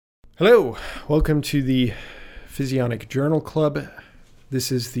Hello, welcome to the Physionic Journal Club.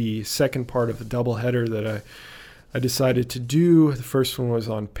 This is the second part of the doubleheader that I decided to do. The first one was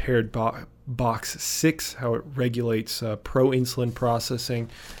on paired box 6, how it regulates pro-insulin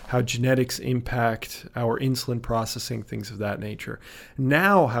processing, how genetics impact our insulin processing, things of that nature.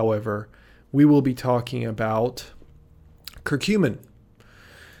 Now, however, we will be talking about curcumin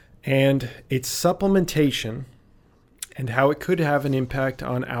and its supplementation and how it could have an impact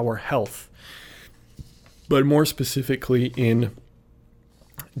on our health, but more specifically in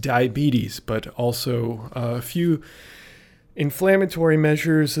diabetes, but also a few inflammatory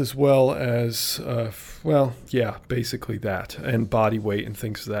measures as well as, basically that, and body weight and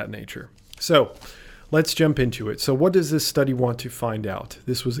things of that nature. So let's jump into it. So what does this study want to find out?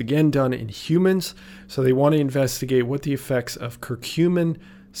 This was again done in humans, so they want to investigate what the effects of curcumin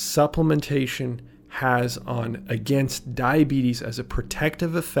supplementation has on against diabetes as a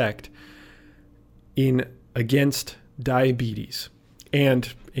protective effect against diabetes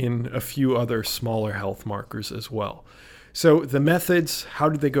and in a few other smaller health markers as well. So the methods, how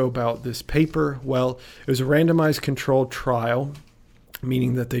did they go about this paper? Well, it was a randomized controlled trial,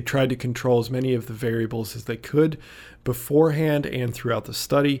 meaning that they tried to control as many of the variables as they could beforehand and throughout the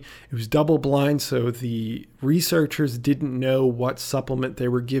study. It was double blind, so the researchers didn't know what supplement they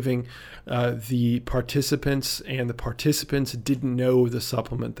were giving the participants, and the participants didn't know the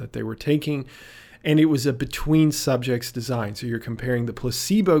supplement that they were taking. And it was a between subjects design. So you're comparing the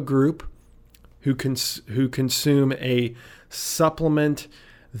placebo group who consume a supplement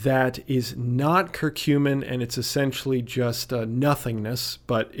that is not curcumin, and it's essentially just nothingness,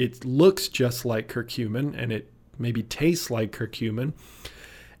 but it looks just like curcumin and it maybe tastes like curcumin.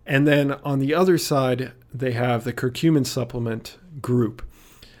 And then on the other side, they have the curcumin supplement group.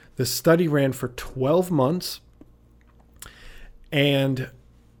 The study ran for 12 months, and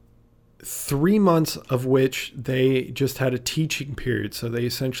 3 months of which they just had a teaching period. So they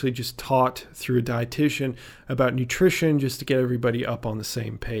essentially just taught through a dietitian about nutrition just to get everybody up on the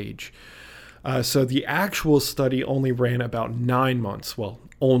same page. So the actual study only ran about 9 months. Well,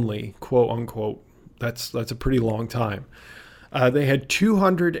 only, quote unquote. That's a pretty long time. They had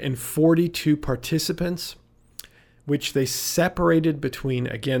 242 participants, which they separated between,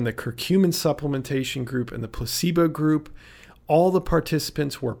 again, the curcumin supplementation group and the placebo group. All the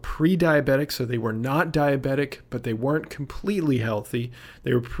participants were pre-diabetic, so they were not diabetic, but they weren't completely healthy.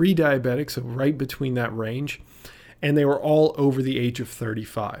 They were pre-diabetic, so right between that range. And they were all over the age of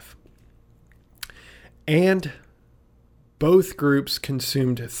 35. And both groups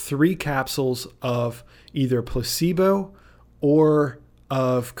consumed 3 capsules of either placebo or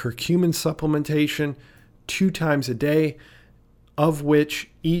of curcumin supplementation 2 times a day, of which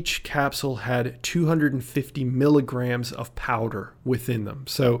each capsule had 250 milligrams of powder within them.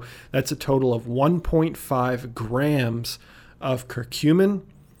 So that's a total of 1.5 grams of curcumin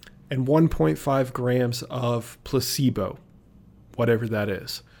and 1.5 grams of placebo, whatever that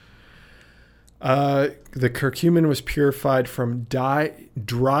is. The curcumin was purified from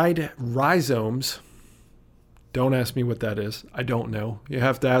dried rhizomes. Don't ask me what that is. I don't know. You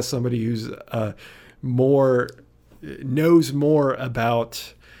have to ask somebody who's knows more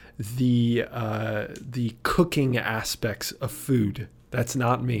about the cooking aspects of food. That's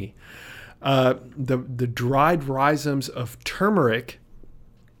not me. The dried rhizomes of turmeric,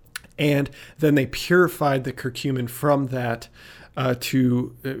 and then they purified the curcumin from that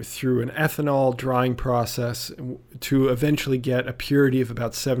through an ethanol drying process to eventually get a purity of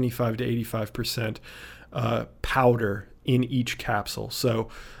about 75 to 85% powder in each capsule. So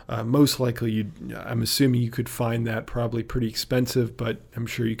most likely, I'm assuming you could find that probably pretty expensive, but I'm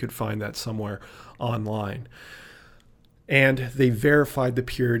sure you could find that somewhere online. And they verified the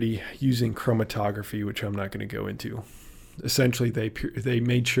purity using chromatography, which I'm not going to go into. Essentially, they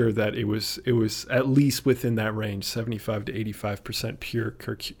made sure that it was at least within that range, 75 to 85% pure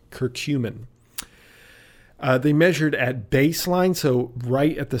curcumin. They measured at baseline, so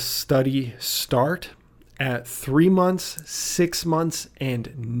right at the study start, at 3 months, 6 months,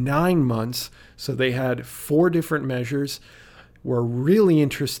 and 9 months. So they had 4 different measures. We're really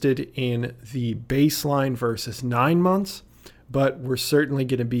interested in the baseline versus 9 months, but we're certainly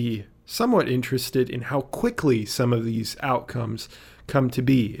going to be somewhat interested in how quickly some of these outcomes come to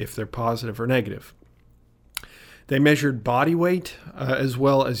be, if they're positive or negative. They measured body weight as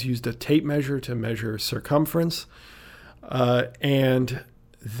well as used a tape measure to measure circumference and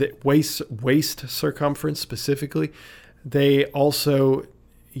the waist circumference specifically. They also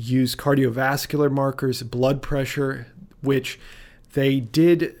use cardiovascular markers, blood pressure, which they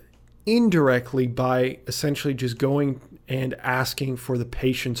did indirectly by essentially just going and asking for the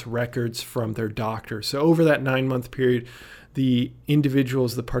patient's records from their doctor. So over that 9-month period, the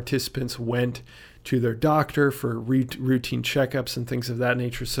individuals, the participants, went to their doctor for routine checkups and things of that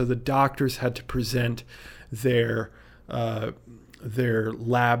nature. So the doctors had to present their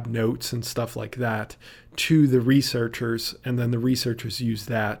lab notes and stuff like that to the researchers, and then the researchers used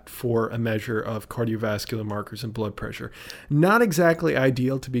that for a measure of cardiovascular markers and blood pressure. Not exactly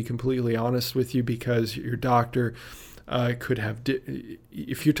ideal, to be completely honest with you, because your doctor could have,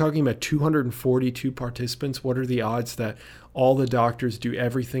 if you're talking about 242 participants, what are the odds that all the doctors do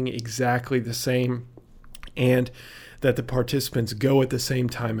everything exactly the same and that the participants go at the same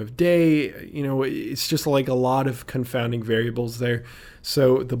time of day? You know, it's just like a lot of confounding variables there.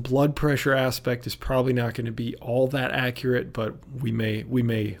 So the blood pressure aspect is probably not going to be all that accurate, but we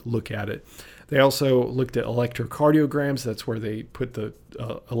may look at it. They also looked at electrocardiograms. That's where they put the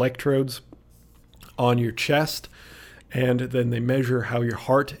electrodes on your chest, and then they measure how your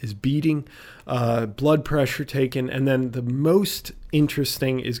heart is beating, blood pressure taken, and then the most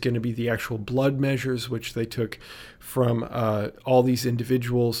interesting is going to be the actual blood measures, which they took from all these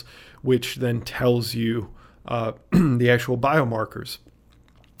individuals, which then tells you the actual biomarkers.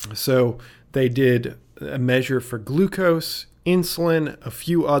 So they did a measure for glucose, insulin, a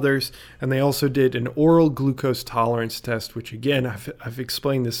few others, and they also did an oral glucose tolerance test, which again, I've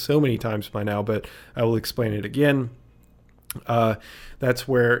explained this so many times by now, but I will explain it again. That's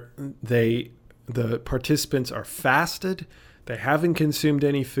where the participants are fasted, they haven't consumed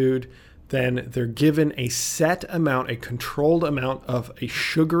any food, then they're given a set amount, a controlled amount of a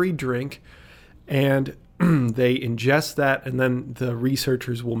sugary drink, and they ingest that, and then the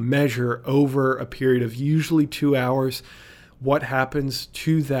researchers will measure over a period of usually 2 hours what happens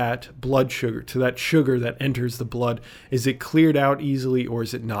to that blood sugar, to that sugar that enters the blood. Is it cleared out easily or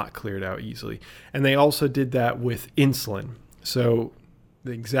is it not cleared out easily? And they also did that with insulin. So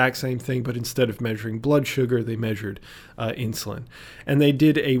the exact same thing, but instead of measuring blood sugar, they measured insulin. And they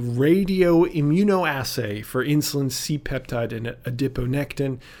did a radioimmunoassay for insulin, C-peptide, and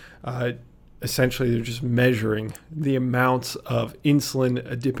adiponectin. Essentially, they're just measuring the amounts of insulin,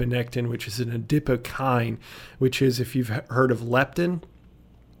 adiponectin, which is an adipokine, which is, if you've heard of leptin,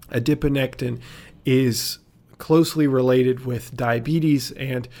 adiponectin is closely related with diabetes.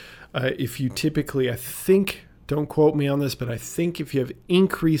 And if you typically, I think, don't quote me on this, but I think if you have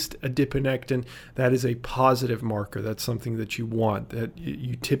increased adiponectin, that is a positive marker. That's something that you want, that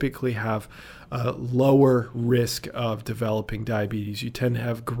you typically have a lower risk of developing diabetes. You tend to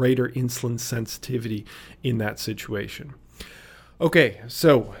have greater insulin sensitivity in that situation. Okay,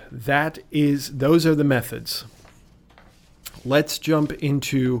 so those are the methods. Let's jump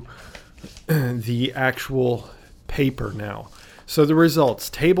into the actual paper now. So the results,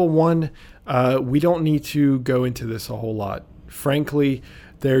 table 1, we don't need to go into this a whole lot. Frankly,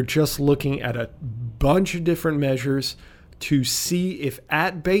 they're just looking at a bunch of different measures to see if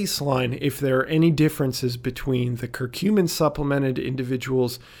at baseline, if there are any differences between the curcumin supplemented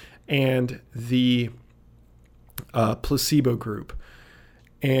individuals and the placebo group.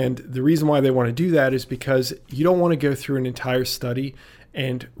 And the reason why they want to do that is because you don't want to go through an entire study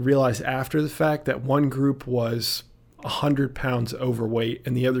and realize after the fact that one group was 100 pounds overweight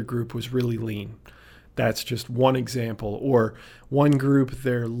and the other group was really lean. That's just one example. Or one group,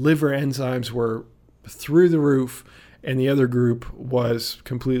 their liver enzymes were through the roof and the other group was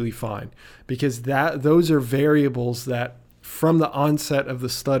completely fine. Because those are variables that from the onset of the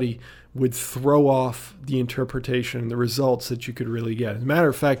study would throw off the interpretation and the results that you could really get. As a matter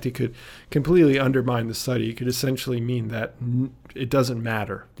of fact, it could completely undermine the study. It could essentially mean that it doesn't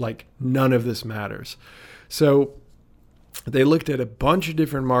matter, like none of this matters. So they looked at a bunch of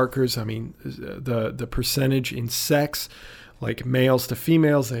different markers. I mean, the percentage in sex, like males to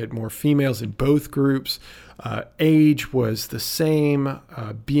females, they had more females in both groups. Age was the same,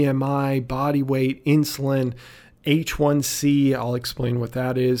 BMI, body weight, insulin, H1C, I'll explain what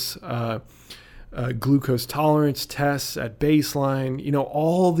that is, glucose tolerance tests at baseline,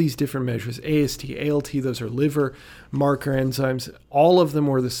 all these different measures, AST, ALT, those are liver marker enzymes, all of them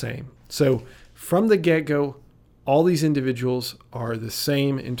were the same. So from the get-go, all these individuals are the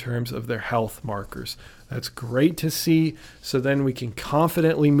same in terms of their health markers. That's great to see. So then we can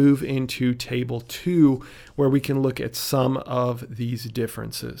confidently move into table 2, where we can look at some of these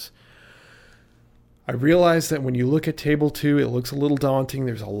differences. I realize that when you look at table 2, it looks a little daunting.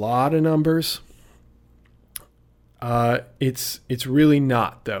 There's a lot of numbers. It's really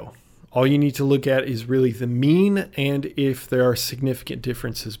not, though. All you need to look at is really the mean and if there are significant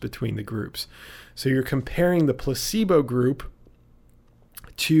differences between the groups. So you're comparing the placebo group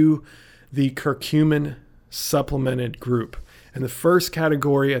to the curcumin supplemented group. And the first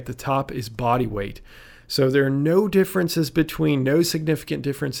category at the top is body weight. So there are no significant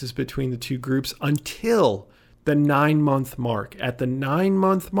differences between the two groups until the 9-month mark. At the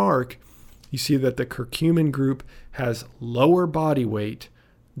 9-month mark, you see that the curcumin group has lower body weight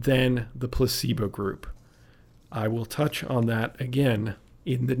than the placebo group. I will touch on that again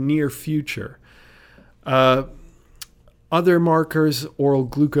in the near future. Other markers, oral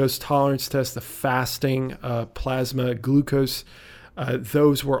glucose tolerance test, the fasting plasma glucose,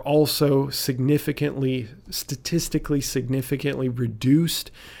 those were also statistically significantly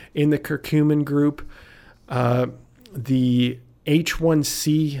reduced in the curcumin group. The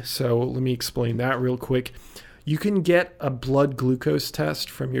H1C, so let me explain that real quick. You can get a blood glucose test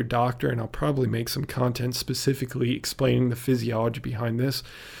from your doctor, and I'll probably make some content specifically explaining the physiology behind this.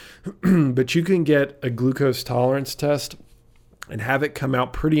 But you can get a glucose tolerance test and have it come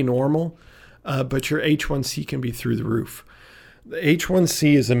out pretty normal, but your H1C can be through the roof. The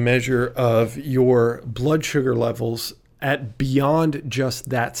H1C is a measure of your blood sugar levels at beyond just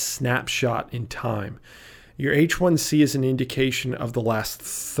that snapshot in time. Your H1C is an indication of the last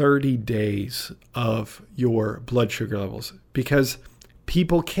 30 days of your blood sugar levels, because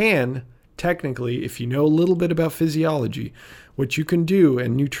people can, technically, if you know a little bit about physiology, what you can do,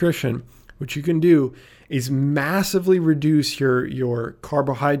 and nutrition, what you can do is massively reduce your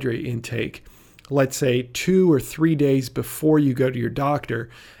carbohydrate intake, let's say 2 or 3 days before you go to your doctor,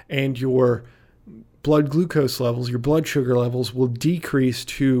 and your blood glucose levels, your blood sugar levels will decrease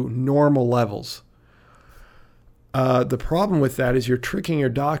to normal levels. The problem with that is you're tricking your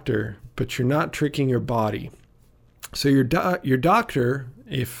doctor, but you're not tricking your body. So your doctor,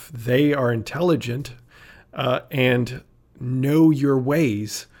 if they are intelligent and know your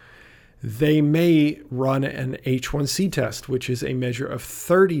ways, they may run an H1C test, which is a measure of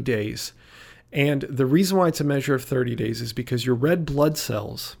 30 days. And the reason why it's a measure of 30 days is because your red blood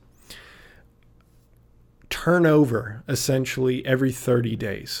cells turn over essentially every 30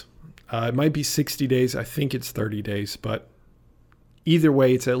 days. It might be 60 days. I think it's 30 days, but either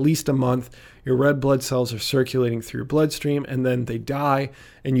way, it's at least a month. Your red blood cells are circulating through your bloodstream, and then they die,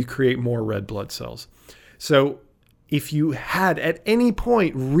 and you create more red blood cells. So if you had at any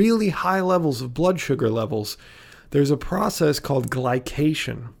point really high levels of blood sugar levels, there's a process called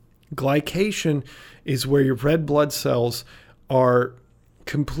glycation. Glycation is where your red blood cells are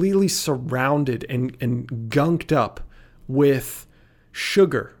completely surrounded and gunked up with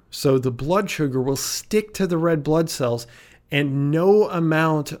sugar. So the blood sugar will stick to the red blood cells, and no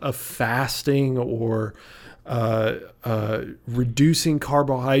amount of fasting or reducing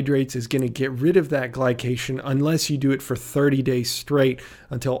carbohydrates is going to get rid of that glycation unless you do it for 30 days straight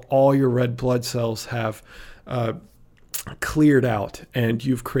until all your red blood cells have cleared out and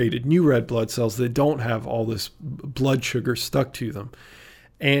you've created new red blood cells that don't have all this blood sugar stuck to them.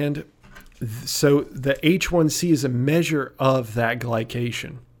 And so the H1C is a measure of that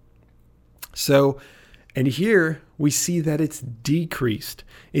glycation. So, and here we see that it's decreased.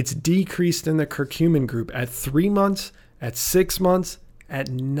 It's decreased in the curcumin group at 3 months, at 6 months, at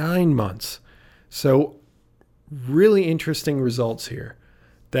 9 months. So really interesting results here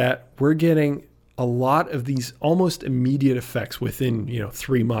that we're getting a lot of these almost immediate effects within,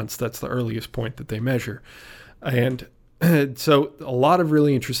 3 months. That's the earliest point that they measure. And so a lot of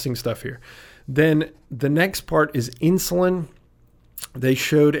really interesting stuff here. Then the next part is insulin. They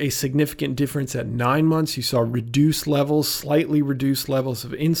showed a significant difference at 9 months. You saw slightly reduced levels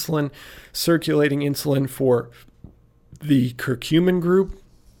of insulin, circulating insulin for the curcumin group.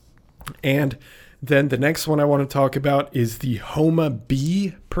 And then the next one I want to talk about is the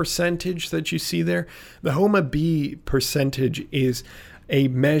HOMA-B percentage that you see there. The HOMA-B percentage is a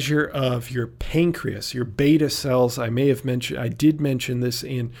measure of your pancreas, your beta cells. I did mention this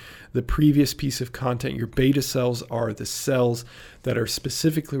in the previous piece of content. Your beta cells are the cells that are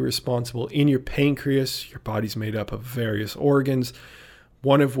specifically responsible in your pancreas. Your body's made up of various organs,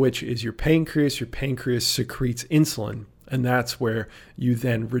 one of which is your pancreas. Your pancreas secretes insulin, and that's where you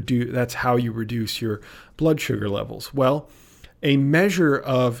then that's how you reduce your blood sugar levels. Well, a measure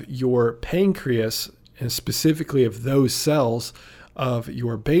of your pancreas, and specifically of those cells, of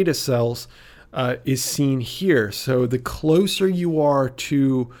your beta cells, is seen here. So the closer you are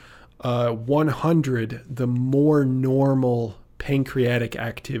to 100, the more normal pancreatic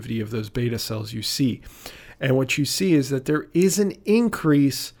activity of those beta cells you see. And what you see is that there is an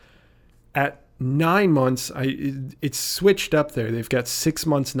increase at 9 months. It's switched up there. They've got 6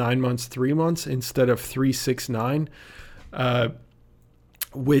 months, 9 months, 3 months instead of 3, 6, 9,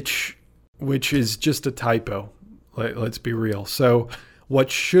 which is just a typo. Let's be real. So What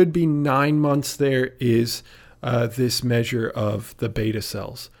should be 9 months there is this measure of the beta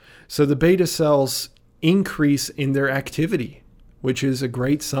cells. So the beta cells increase in their activity, which is a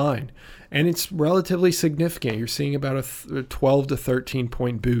great sign. And it's relatively significant. You're seeing about a 12 to 13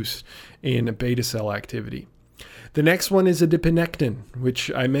 point boost in beta cell activity. The next one is adiponectin, which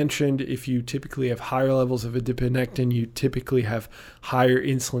I mentioned. If you typically have higher levels of adiponectin, you typically have higher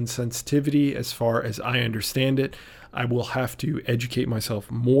insulin sensitivity, as far as I understand it. I will have to educate myself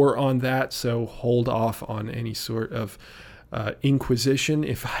more on that, so hold off on any sort of inquisition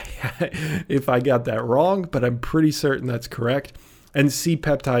if I got that wrong, but I'm pretty certain that's correct. And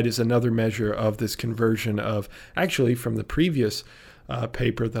C-peptide is another measure of this conversion of, actually from the previous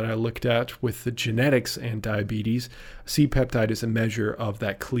paper that I looked at with the genetics and diabetes, C-peptide is a measure of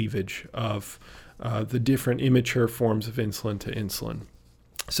that cleavage of the different immature forms of insulin to insulin.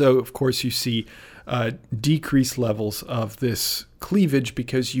 So, of course, you see decreased levels of this cleavage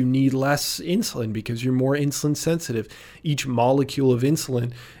because you need less insulin, because you're more insulin sensitive. Each molecule of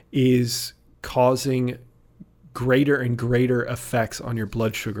insulin is causing greater and greater effects on your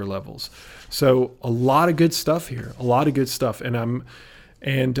blood sugar levels. So a lot of good stuff here, a lot of good stuff. And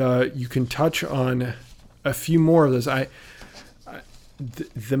you can touch on a few more of those.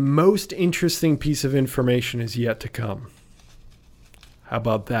 The most interesting piece of information is yet to come. How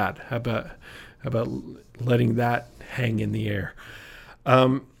about that? How about letting that hang in the air?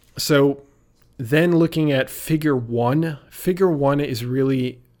 So then looking at figure 1. Figure 1 is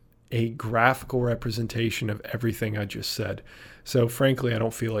really a graphical representation of everything I just said. So frankly, I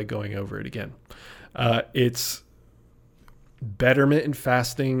don't feel like going over it again. It's betterment in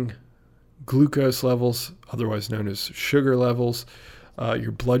fasting, glucose levels, otherwise known as sugar levels,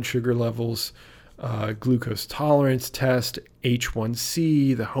 your blood sugar levels, glucose tolerance test,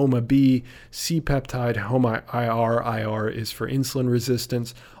 H1C, the HOMA-B, C-peptide, HOMA-IR. IR is for insulin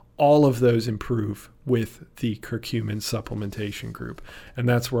resistance. All of those improve with the curcumin supplementation group. And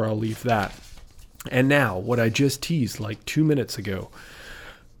that's where I'll leave that. And now, what I just teased like 2 minutes ago,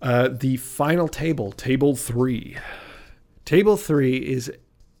 the final table, table 3. Table 3 is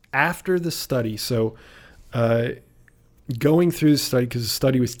after the study. So going through the study, because the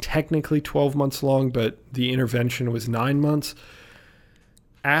study was technically 12 months long, but the intervention was 9 months.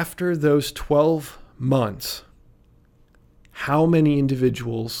 After those 12 months, how many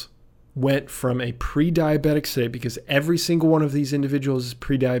individuals went from a pre-diabetic state, because every single one of these individuals is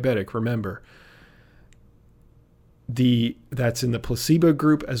pre-diabetic, remember. That's in the placebo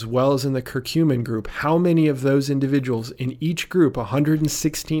group as well as in the curcumin group. How many of those individuals in each group,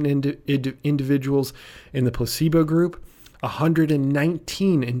 116 individuals in the placebo group,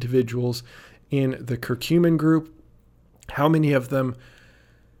 119 individuals in the curcumin group, how many of them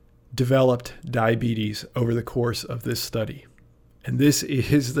developed diabetes over the course of this study? And this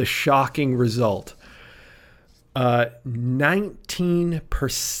is the shocking result.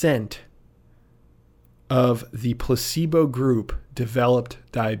 19% of the placebo group developed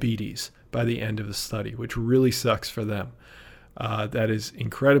diabetes by the end of the study, which really sucks for them. That is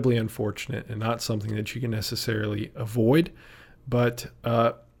incredibly unfortunate and not something that you can necessarily avoid, but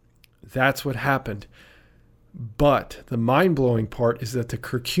that's what happened. But the mind-blowing part is that the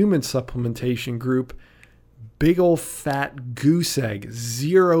curcumin supplementation group, big old fat goose egg,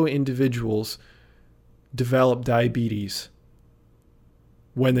 0 individuals developed diabetes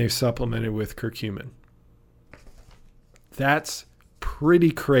when they supplemented with curcumin. That's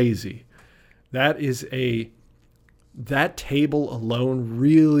pretty crazy. That table alone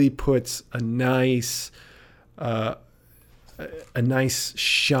really puts a nice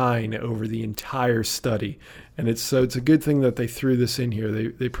shine over the entire study. And it's a good thing that they threw this in here.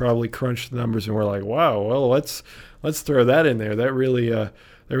 They probably crunched the numbers and were like, wow, well, let's throw that in there. That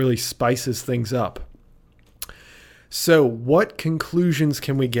really spices things up. So what conclusions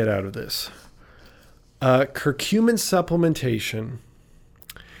can we get out of this? Curcumin supplementation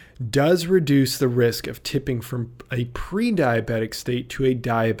does reduce the risk of tipping from a pre-diabetic state to a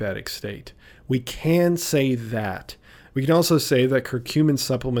diabetic state. We can say that. We can also say that curcumin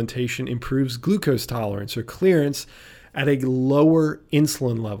supplementation improves glucose tolerance or clearance at a lower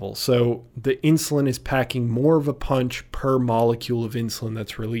insulin level. So the insulin is packing more of a punch per molecule of insulin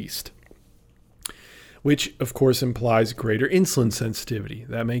that's released, which of course implies greater insulin sensitivity.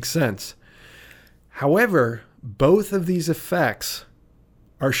 That makes sense. However, both of these effects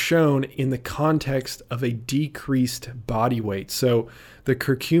are shown in the context of a decreased body weight. So the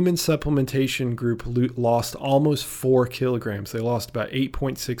curcumin supplementation group lost almost 4 kilograms. They lost about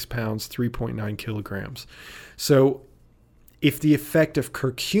 8.6 pounds, 3.9 kilograms. So if the effect of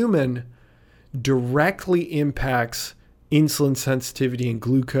curcumin directly impacts insulin sensitivity and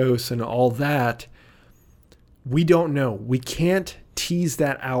glucose and all that, we don't know. We can't tease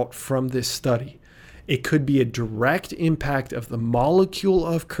that out from this study. It could be a direct impact of the molecule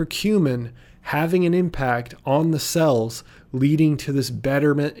of curcumin having an impact on the cells, leading to this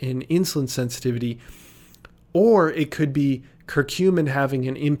betterment in insulin sensitivity, or it could be curcumin having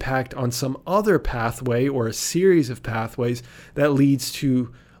an impact on some other pathway or a series of pathways that leads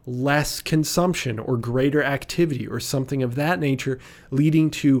to less consumption or greater activity or something of that nature,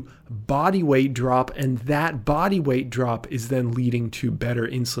 leading to body weight drop, and that body weight drop is then leading to better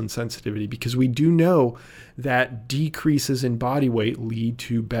insulin sensitivity, because we do know that decreases in body weight lead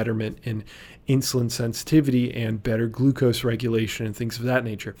to betterment in insulin sensitivity and better glucose regulation and things of that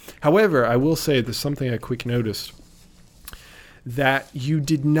nature. However, I will say there's something I quick noticed, that you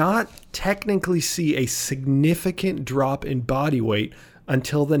did not technically see a significant drop in body weight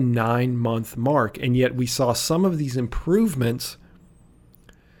until the 9-month mark. And yet we saw some of these improvements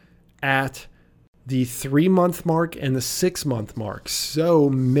at the 3-month mark and the 6-month mark. So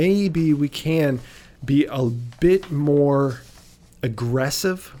maybe we can be a bit more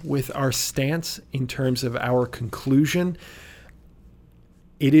aggressive with our stance in terms of our conclusion.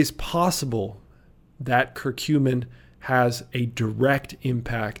 It is possible that curcumin has a direct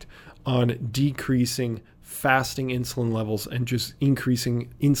impact on decreasing fasting insulin levels and just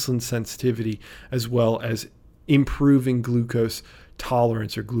increasing insulin sensitivity, as well as improving glucose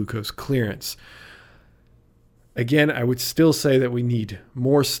tolerance or glucose clearance. Again, I would still say that we need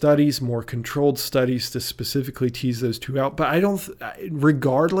more studies, more controlled studies to specifically tease those two out. But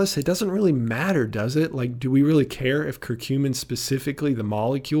regardless, it doesn't really matter, does it? Like, do we really care if curcumin specifically, the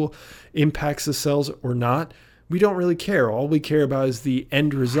molecule, impacts the cells or not? We don't really care. All we care about is the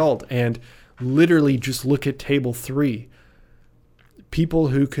end result. And literally just look at table 3. People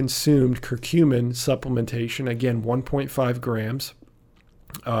who consumed curcumin supplementation, again, 1.5 grams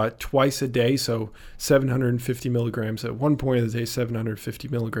twice a day, so 750 milligrams at one point of the day, 750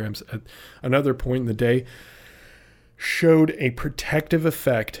 milligrams at another point in the day, showed a protective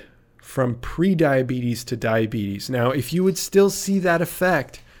effect from pre-diabetes to diabetes. Now, if you would still see that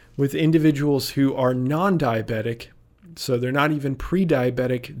effect with individuals who are non-diabetic, so they're not even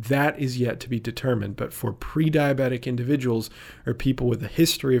pre-diabetic, that is yet to be determined. But for pre-diabetic individuals or people with a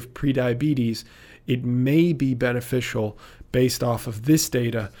history of pre-diabetes, it may be beneficial based off of this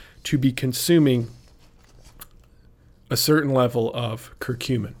data to be consuming a certain level of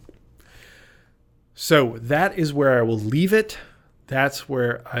curcumin. So that is where I will leave it. That's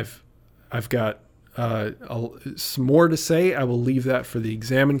where I've got some more to say. I will leave that for the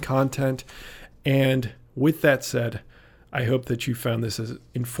examine content. And with that said, I hope that you found this as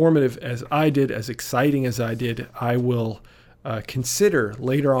informative as I did, as exciting as I did. I will consider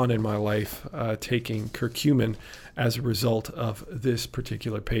later on in my life taking curcumin as a result of this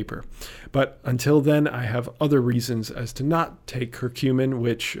particular paper. But until then, I have other reasons as to not take curcumin,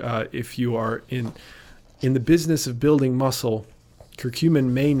 which if you are in the business of building muscle,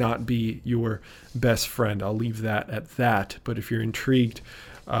 curcumin may not be your best friend. I'll leave that at that. But if you're intrigued,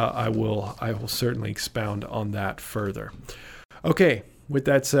 I will certainly expound on that further. Okay, with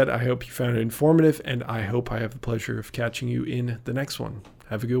that said, I hope you found it informative, and I hope I have the pleasure of catching you in the next one.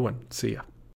 Have a good one. See ya.